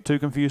get too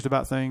confused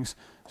about things.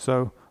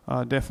 So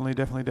definitely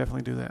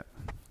do that.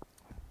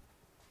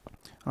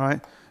 All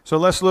right. So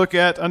let's look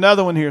at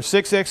another one here.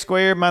 6x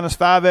squared minus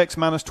 5x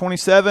minus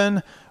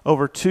 27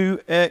 over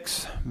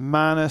 2x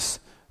minus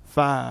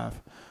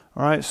 5.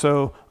 All right.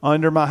 So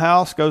under my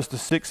house goes the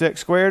 6x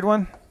squared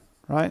one,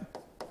 right?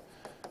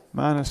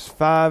 Minus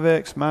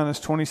 5x minus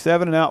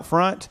 27. And out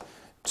front,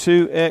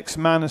 2x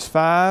minus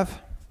 5.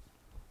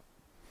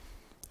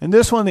 And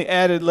this one, the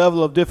added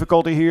level of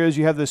difficulty here is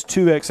you have this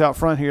 2x out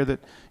front here that,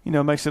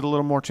 makes it a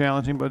little more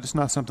challenging, but it's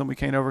not something we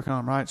can't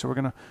overcome, right? So we're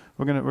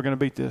gonna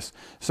beat this.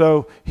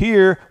 So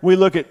here we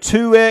look at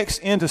 2x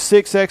into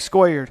 6x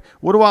squared.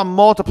 What do I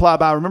multiply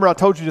by? Remember, I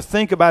told you to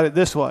think about it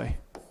this way.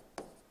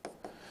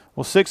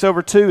 Well, 6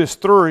 over 2 is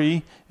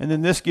 3, and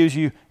then this gives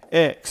you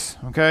x,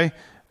 okay?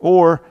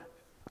 Or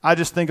I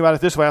just think about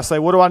it this way. I say,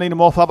 what do I need to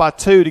multiply by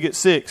 2 to get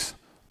 6?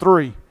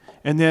 3.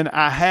 And then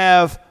I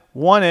have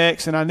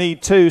 1x and I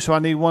need 2, so I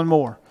need one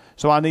more.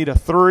 So I need a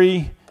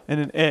 3 and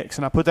an x,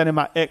 and I put that in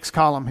my x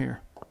column here.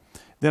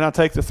 Then I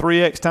take the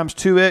 3x times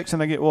 2x,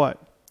 and I get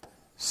what?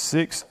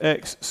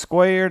 6x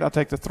squared. I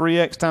take the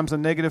 3x times the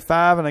negative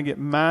 5, and I get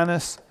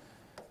minus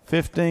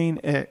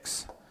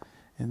 15x.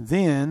 And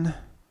then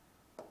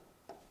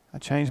I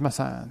change my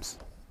signs.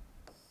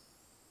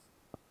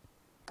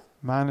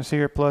 Minus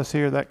here, plus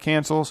here, that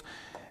cancels.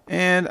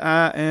 And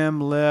I am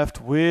left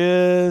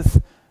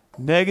with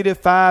negative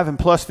 5 and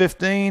plus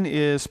 15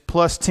 is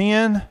plus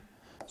 10.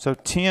 So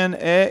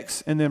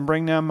 10x, and then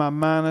bring down my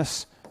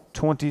minus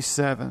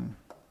 27.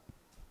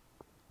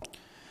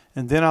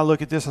 And then I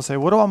look at this, I say,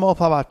 what do I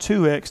multiply by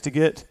 2x to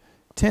get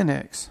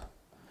 10x?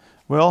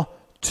 Well,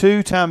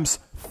 2 times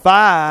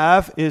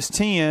 5 is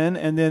 10,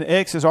 and then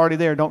x is already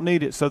there, don't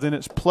need it. So then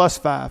it's plus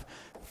 5.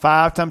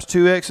 5 times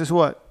 2x is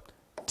what?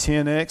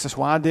 10x, that's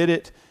why I did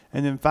it.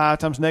 And then 5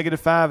 times negative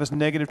 5 is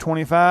negative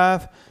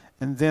 25.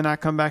 And then I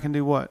come back and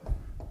do what?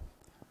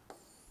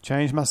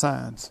 Change my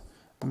signs.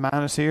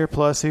 Minus here,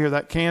 plus here,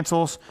 that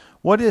cancels.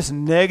 What is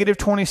negative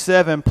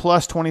 27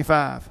 plus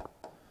 25?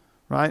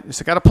 Right?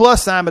 It's got a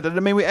plus sign, but that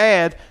doesn't mean we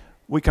add.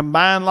 We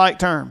combine like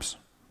terms.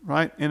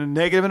 Right? In a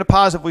negative and a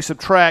positive, we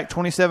subtract.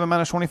 27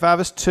 minus 25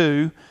 is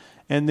 2.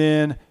 And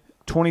then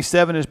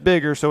 27 is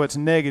bigger, so it's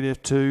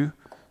negative 2.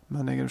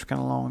 My negative's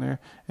kind of long there.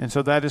 And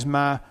so that is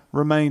my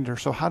remainder.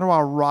 So how do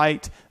I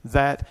write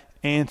that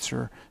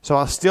answer? So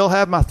I still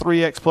have my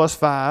 3x plus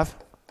 5.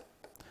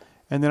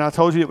 And then I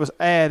told you it was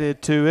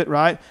added to it,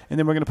 right? And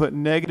then we're going to put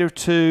negative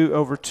 2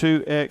 over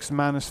 2x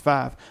minus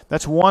 5.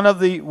 That's one of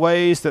the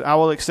ways that I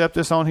will accept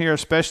this on here,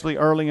 especially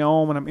early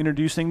on when I'm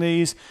introducing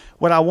these.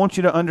 What I want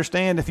you to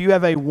understand, if you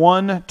have a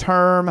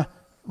one-term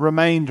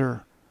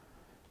remainder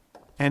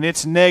and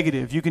it's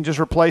negative, you can just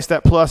replace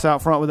that plus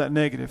out front with that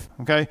negative,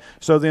 okay?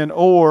 So then,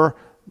 or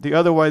the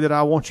other way that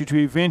I want you to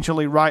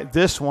eventually write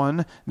this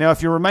one. Now,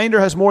 if your remainder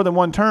has more than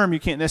one term,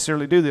 you can't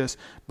necessarily do this,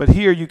 but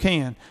here you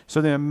can.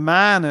 So then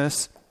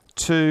minus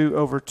 2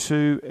 over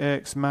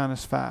 2x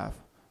minus 5,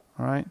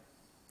 all right?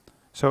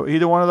 So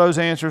either one of those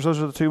answers, those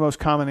are the two most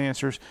common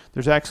answers.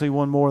 There's actually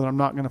one more that I'm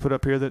not going to put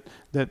up here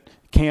that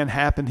can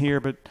happen here,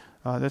 but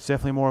that's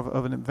definitely more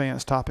of an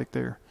advanced topic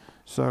there.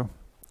 So,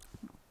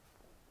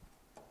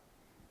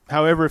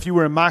 however, if you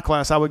were in my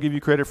class, I would give you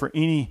credit for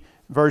any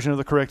version of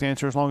the correct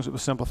answer as long as it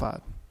was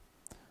simplified,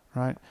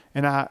 right?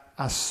 And I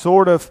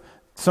sort of,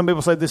 some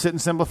people say this isn't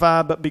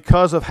simplified, but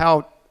because of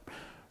how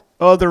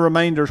other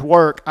remainders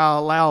work, I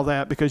allow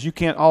that because you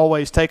can't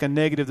always take a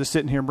negative that's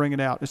sitting here and bring it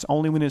out. It's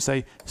only when it's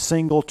a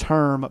single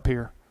term up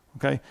here,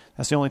 okay?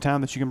 That's the only time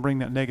that you can bring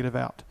that negative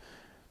out.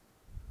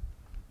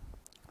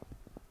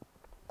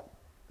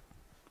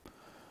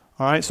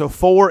 All right, so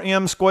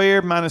 4m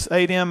squared minus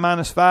 8m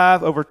minus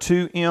 5 over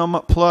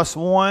 2m plus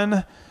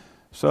 1.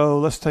 So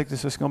let's take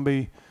this. It's going to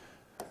be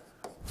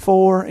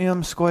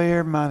 4m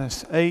squared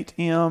minus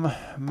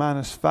 8m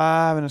minus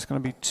 5, and it's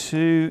going to be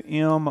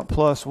 2m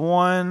plus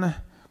 1.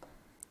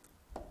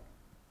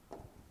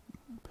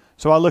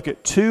 So I look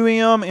at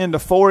 2m into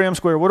 4m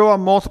squared. What do I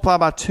multiply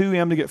by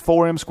 2m to get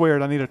 4m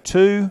squared? I need a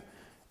 2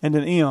 and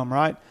an m,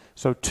 right?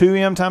 So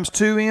 2m times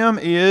 2m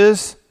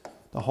is,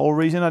 the whole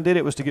reason I did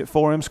it was to get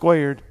 4m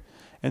squared.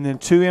 And then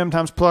 2m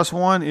times plus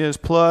 1 is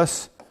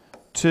plus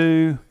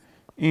 2m.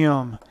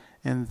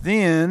 And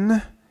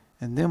then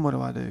what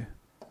do I do?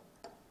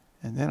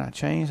 And then I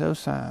change those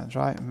signs,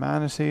 right?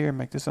 Minus here,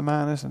 make this a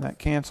minus, and that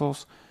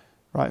cancels.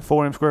 Right,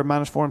 4m squared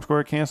minus 4m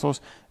squared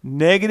cancels.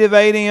 Negative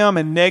 8m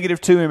and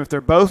negative 2m. If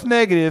they're both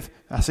negative,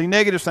 I see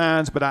negative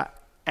signs, but I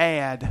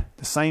add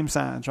the same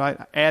signs, right?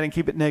 I add and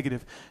keep it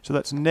negative. So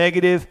that's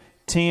negative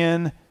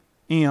 10m.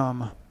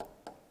 All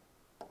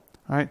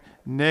right,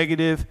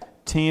 negative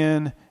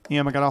 10m.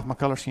 I got off my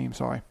color scheme,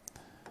 sorry.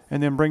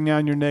 And then bring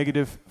down your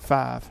negative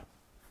 5.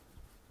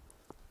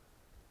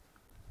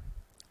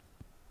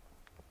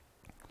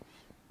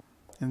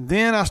 And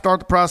then I start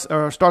the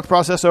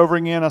process over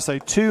again. I say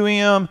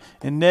 2m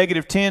and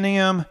negative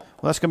 10m. Well,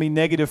 that's going to be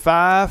negative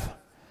 5.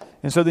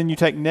 And so then you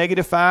take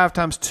negative 5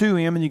 times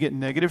 2m and you get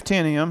negative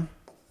 10m.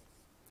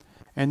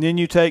 And then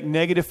you take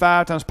negative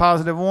 5 times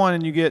positive 1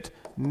 and you get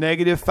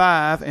negative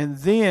 5. And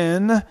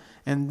then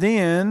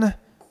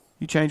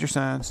you change your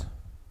signs.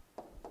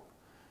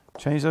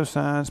 Change those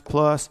signs.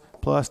 Plus.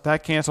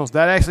 That cancels.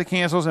 That actually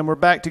cancels, and we're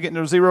back to getting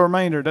a zero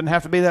remainder. It doesn't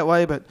have to be that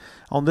way, but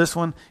on this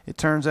one, it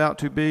turns out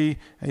to be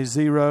a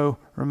zero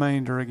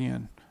remainder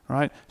again. All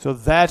right? So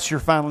that's your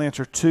final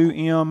answer,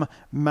 2m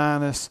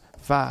minus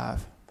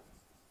 5.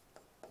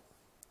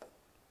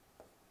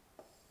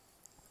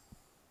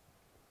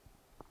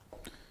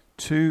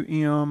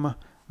 (2m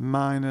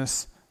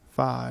minus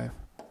 5).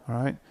 All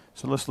right?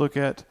 So let's look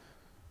at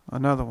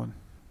another one.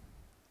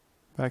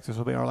 In fact, this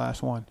will be our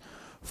last one.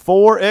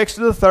 4x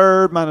to the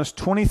third minus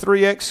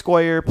 23x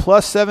squared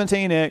plus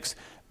 17x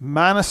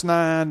minus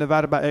 9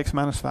 divided by x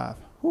minus 5.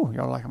 Ooh,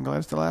 y'all are like, I'm glad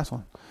it's the last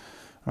one.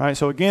 All right,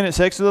 so again, it's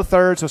x to the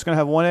third, so it's going to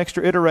have one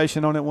extra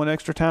iteration on it, one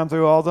extra time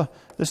through all the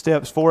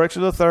steps. 4x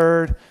to the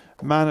third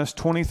minus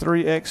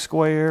 23x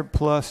squared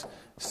plus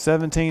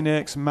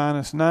 17x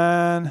minus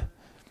 9,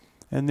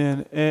 and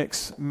then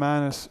x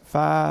minus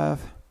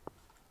 5.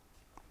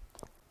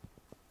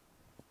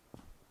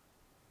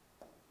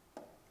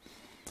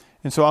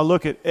 And so I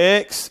look at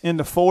x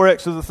into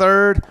 4x to the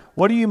third.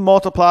 What do you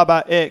multiply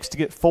by x to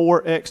get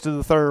 4x to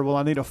the third? Well,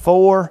 I need a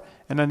 4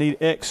 and I need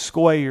x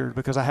squared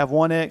because I have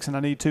one x and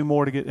I need 2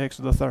 more to get x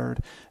to the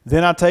third.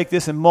 Then I take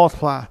this and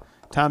multiply.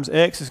 Times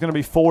x is going to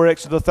be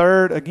 4x to the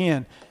third.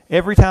 Again,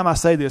 every time I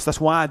say this, that's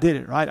why I did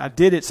it, right? I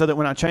did it so that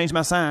when I change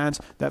my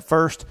signs, that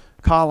first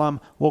column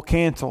will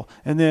cancel.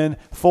 And then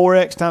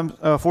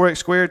 4x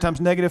squared times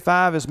negative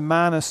 5 is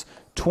minus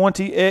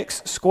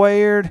 20x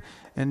squared.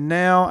 And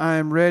now I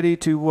am ready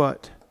to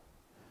what?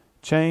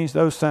 Change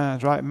those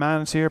signs, right?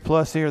 Minus here,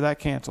 plus here, that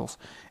cancels.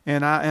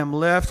 And I am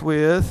left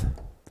with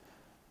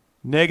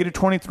negative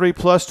 23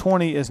 plus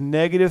 20 is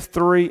negative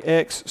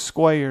 3x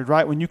squared,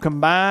 right? When you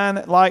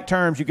combine like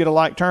terms, you get a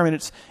like term,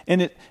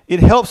 and it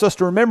helps us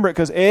to remember it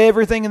because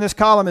everything in this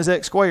column is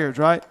x squared,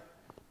 right?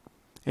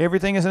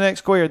 Everything is an x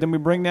squared. Then we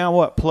bring down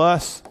what?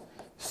 Plus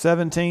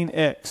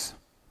 17x.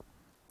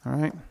 All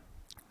right?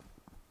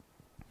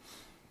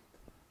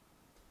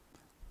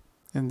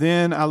 And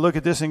then I look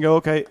at this and go,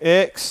 okay,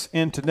 x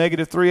into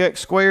negative 3x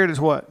squared is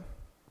what?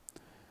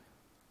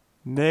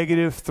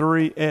 Negative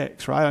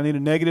 3x, right? I need a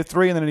negative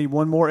 3, and then I need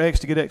one more x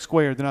to get x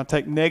squared. Then I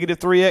take negative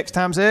 3x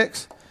times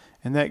x,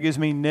 and that gives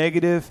me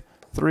negative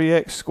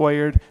 3x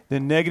squared.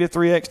 Then negative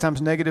 3x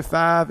times negative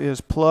 5 is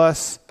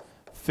plus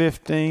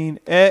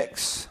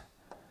 15x.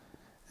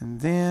 And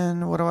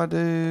then what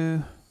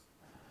do?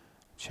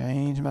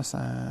 Change my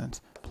signs.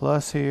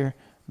 Plus here,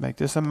 make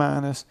this a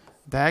minus.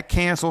 That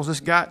cancels, it's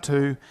got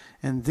to.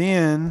 And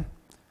then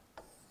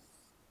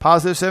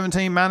positive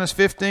 17 minus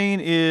 15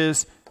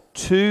 is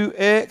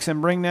 2x,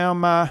 and bring down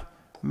my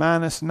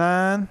minus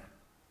 9.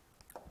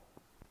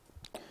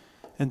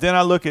 And then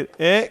I look at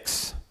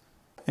x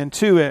and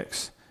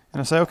 2x.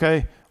 And I say,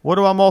 okay, what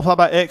do I multiply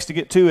by x to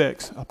get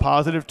 2x? A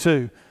positive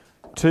 2.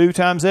 2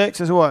 times x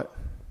is what?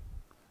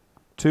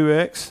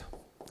 2x.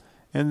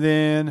 And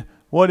then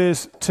what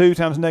is 2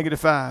 times negative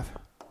 5?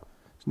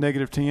 It's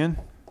negative 10.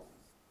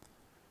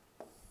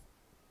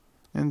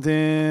 And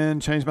then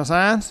change my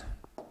signs.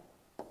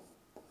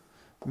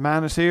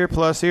 Minus here,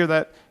 plus here,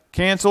 that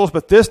cancels,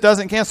 but this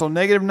doesn't cancel.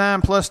 Negative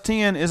 9 plus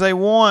 10 is a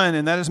 1,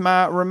 and that is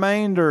my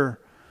remainder.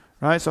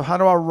 Right? So how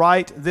do I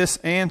write this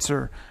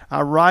answer?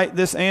 I write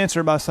this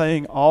answer by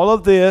saying all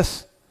of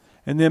this,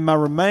 and then my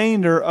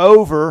remainder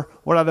over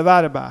what I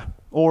divided by,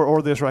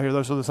 or this right here.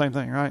 Those are the same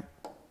thing, right?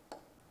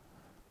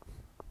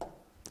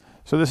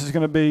 So this is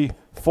going to be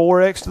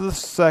 4x to the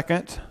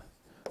second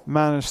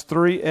minus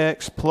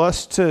 3x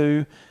plus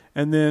 2,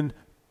 and then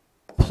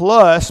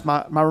plus,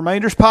 my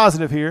remainder is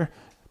positive here,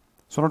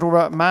 so I'm talking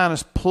about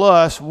minus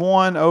plus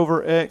 1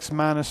 over x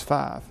minus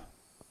 5.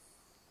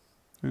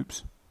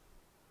 Oops.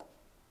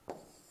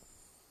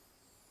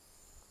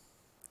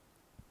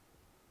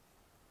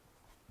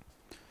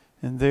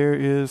 And there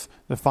is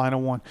the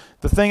final one.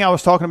 The thing I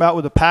was talking about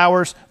with the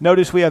powers,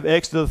 notice we have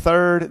x to the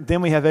third,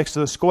 then we have x to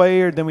the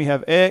squared, then we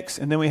have x,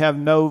 and then we have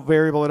no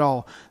variable at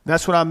all.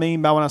 That's what I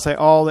mean by when I say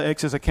all the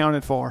x's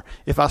accounted for.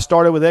 If I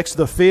started with x to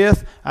the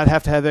fifth, I'd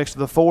have to have x to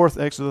the fourth,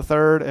 x to the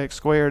third, x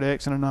squared,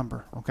 x, and a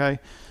number. Okay?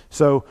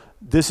 So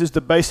this is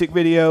the basic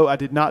video. I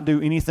did not do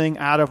anything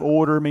out of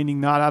order, meaning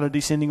not out of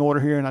descending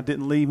order here, and I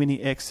didn't leave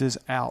any x's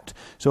out.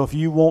 So if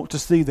you want to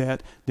see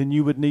that, then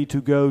you would need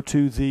to go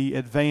to the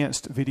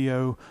advanced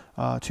video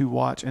to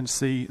watch and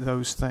see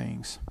those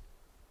things.